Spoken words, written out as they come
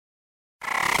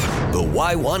The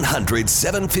Y100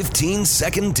 715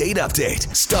 second date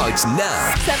update starts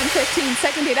now. 7:15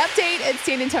 second date update. It's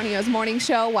Dan Antonio's morning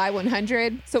show,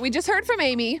 Y100. So we just heard from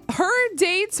Amy. Her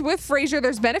dates with Fraser,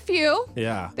 there's been a few.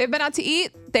 Yeah. They've been out to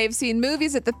eat. They've seen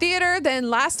movies at the theater. Then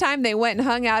last time they went and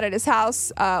hung out at his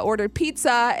house, ordered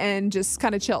pizza, and just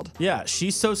kind of chilled. Yeah,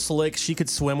 she's so slick, she could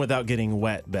swim without getting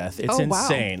wet, Beth. It's Oh, wow.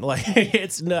 insane. Like,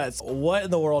 it's nuts. What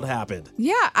in the world happened?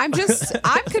 Yeah, I'm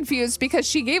confused because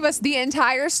she gave us the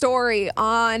entire story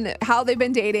on how they've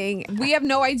been dating. We have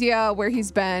no idea where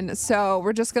he's been, so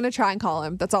we're just going to try and call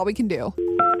him. That's all we can do.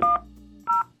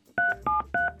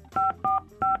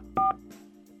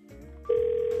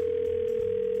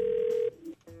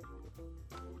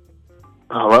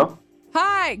 Hello?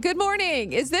 Hi, good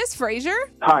morning. Is this Fraser?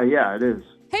 Hi, yeah, it is.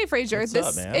 Hey, Fraser. What's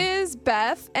this up, man? is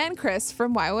Beth and Chris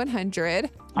from Y100.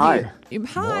 Hi.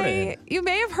 Hi. Morning. You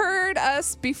may have heard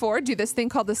us before do this thing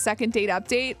called the second date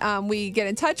update. We get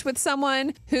in touch with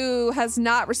someone who has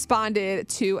not responded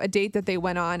to a date that they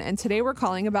went on, and today we're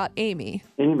calling about Amy.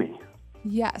 Amy.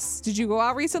 Yes. Did you go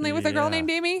out recently with a girl Yeah. named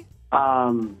Amy?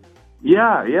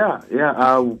 Yeah.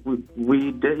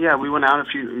 We did. Yeah, we went out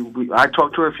I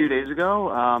talked to her a few days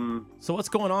ago. So what's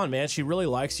going on, man? She really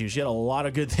likes you. She had a lot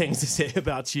of good things to say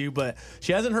about you, but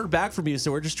she hasn't heard back from you,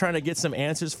 so we're just trying to get some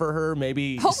answers for her.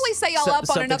 Maybe Hopefully set y'all up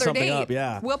on another something date. up,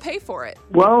 yeah. We'll pay for it.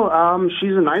 Well,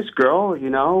 she's a nice girl, you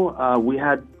know. We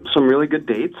had some really good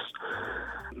dates.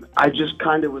 I just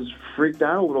kind of was freaked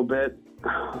out a little bit,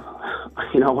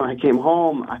 you know, when I came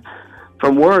home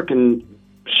from work and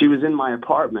she was in my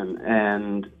apartment,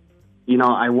 and you know,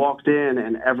 I walked in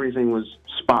and everything was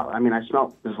I mean, I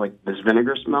smelled this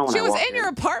vinegar smell. When She I was walked in your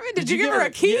apartment? Did you give her a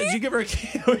key? Yeah, did you give her a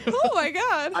key? Oh, my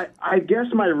God. I guess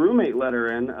my roommate let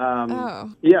her in.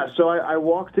 Oh. Yeah, so I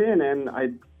walked in and I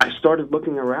started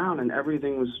looking around and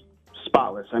everything was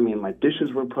spotless. I mean, my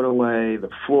dishes were put away. The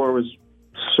floor was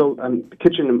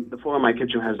the floor of my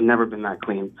kitchen has never been that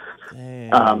clean.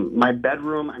 My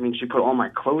bedroom, I mean, she put all my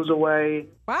clothes away.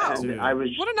 Wow. And I was,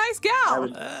 What a nice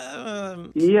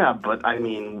gal. yeah, but I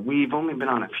mean, we've only been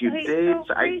on a few dates.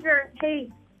 Fraser. Hey,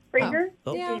 Fraser.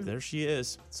 Oh, Yeah. there she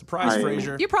is. Surprise, Hi.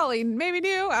 Fraser. You probably maybe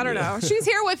knew. I don't know. She's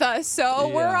here with us, so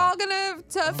we're Yeah. all going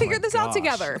to figure this out Gosh,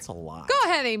 together. That's a lot. Go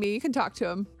ahead, Amy. You can talk to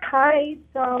him. Hi.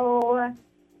 So,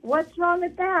 what's wrong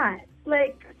with that?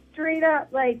 Like, straight up,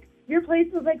 like, your place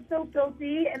was, like, so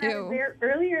filthy, and I was Ew. there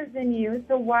earlier than you,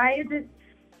 so why is it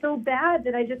so bad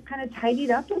that I just kind of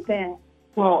tidied up a bit?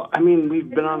 Well, I mean, we've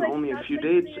been I on feel like only a that's few like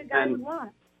dates, something a guy would and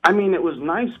want. I mean, it was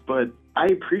nice, but I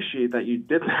appreciate that you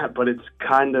did that, but it's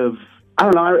kind of, I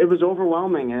don't know, it was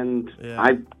overwhelming, and Yeah.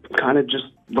 I kind of just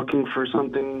looking for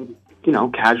something, you know,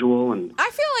 casual. And I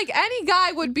feel like any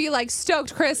guy would be like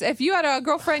stoked, Chris, if you had a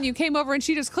girlfriend, you came over and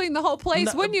she just cleaned the whole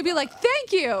place. No. Wouldn't you be like,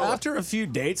 thank you? After a few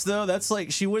dates, though, that's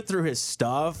like she went through his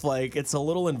stuff. Like, it's a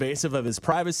little invasive of his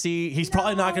privacy. He's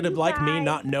probably not going to, like me,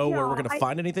 not know where we're going to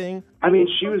find anything. I mean,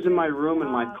 she was in my room in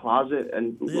my closet,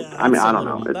 and Yeah, I mean, that's I a don't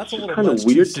little- know. It's that's a just little kind of much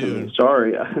too weird to soon. me.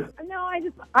 Sorry. No,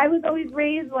 I was always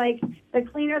raised, like, the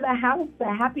cleaner the house, the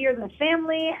happier the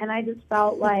family, and I just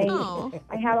felt like Oh.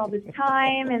 I had all this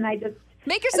time, and I just...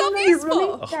 Make I yourself don't know, your useful.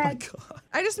 roommate Oh, my said- God.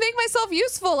 I just make myself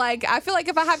useful. Like, I feel like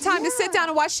if I have time to sit down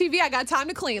and watch TV, I got time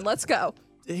to clean. Let's go.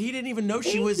 He didn't even know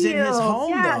she Thank was in his you. home,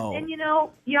 yes. though. And you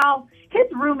know, y'all, his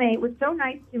roommate was so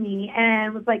nice to me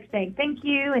and was like saying thank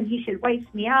you and he should wipe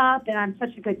me up and I'm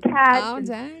such a good catch. Oh, and-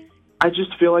 dang. I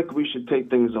just feel like we should take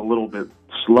things a little bit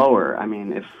slower. I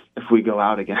mean, if we go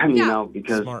out again, Yeah. you know,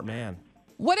 because Smart man.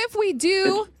 What if we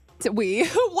do?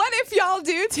 What if y'all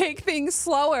do take things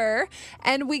slower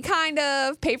and we kind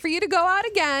of pay for you to go out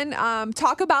again,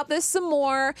 talk about this some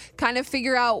more, kind of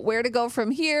figure out where to go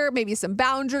from here, maybe some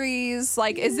boundaries.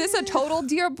 Like, is this a total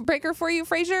deal breaker for you,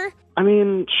 Fraser? I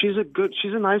mean, she's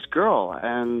a nice girl,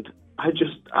 and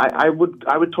I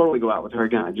would totally go out with her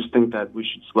again. I just think that we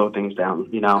should slow things down,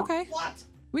 you know. Okay. What?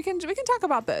 We can talk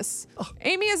about this.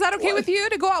 Amy, is that okay with you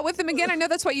to go out with him again? I know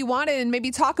that's what you wanted, and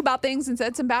maybe talk about things and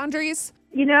set some boundaries.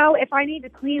 You know, if I need to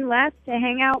clean less to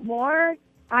hang out more,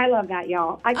 I love that,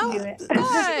 y'all. I can do it. This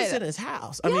is Good. in his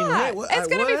house. Yeah, it's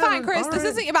going to be fine, Chris. This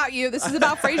isn't about you. This is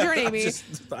about Fraser and Amy.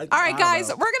 All right, guys,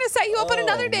 we're going to set you up on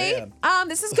another date. man.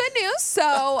 This is good news.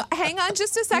 So hang on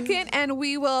just a second, and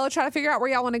we will try to figure out where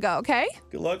y'all want to go, okay?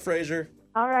 Good luck, Fraser.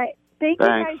 All right. Thank you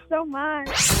Thanks. guys so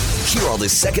much. Hear all the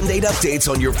second date updates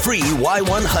on your free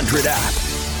Y100 app.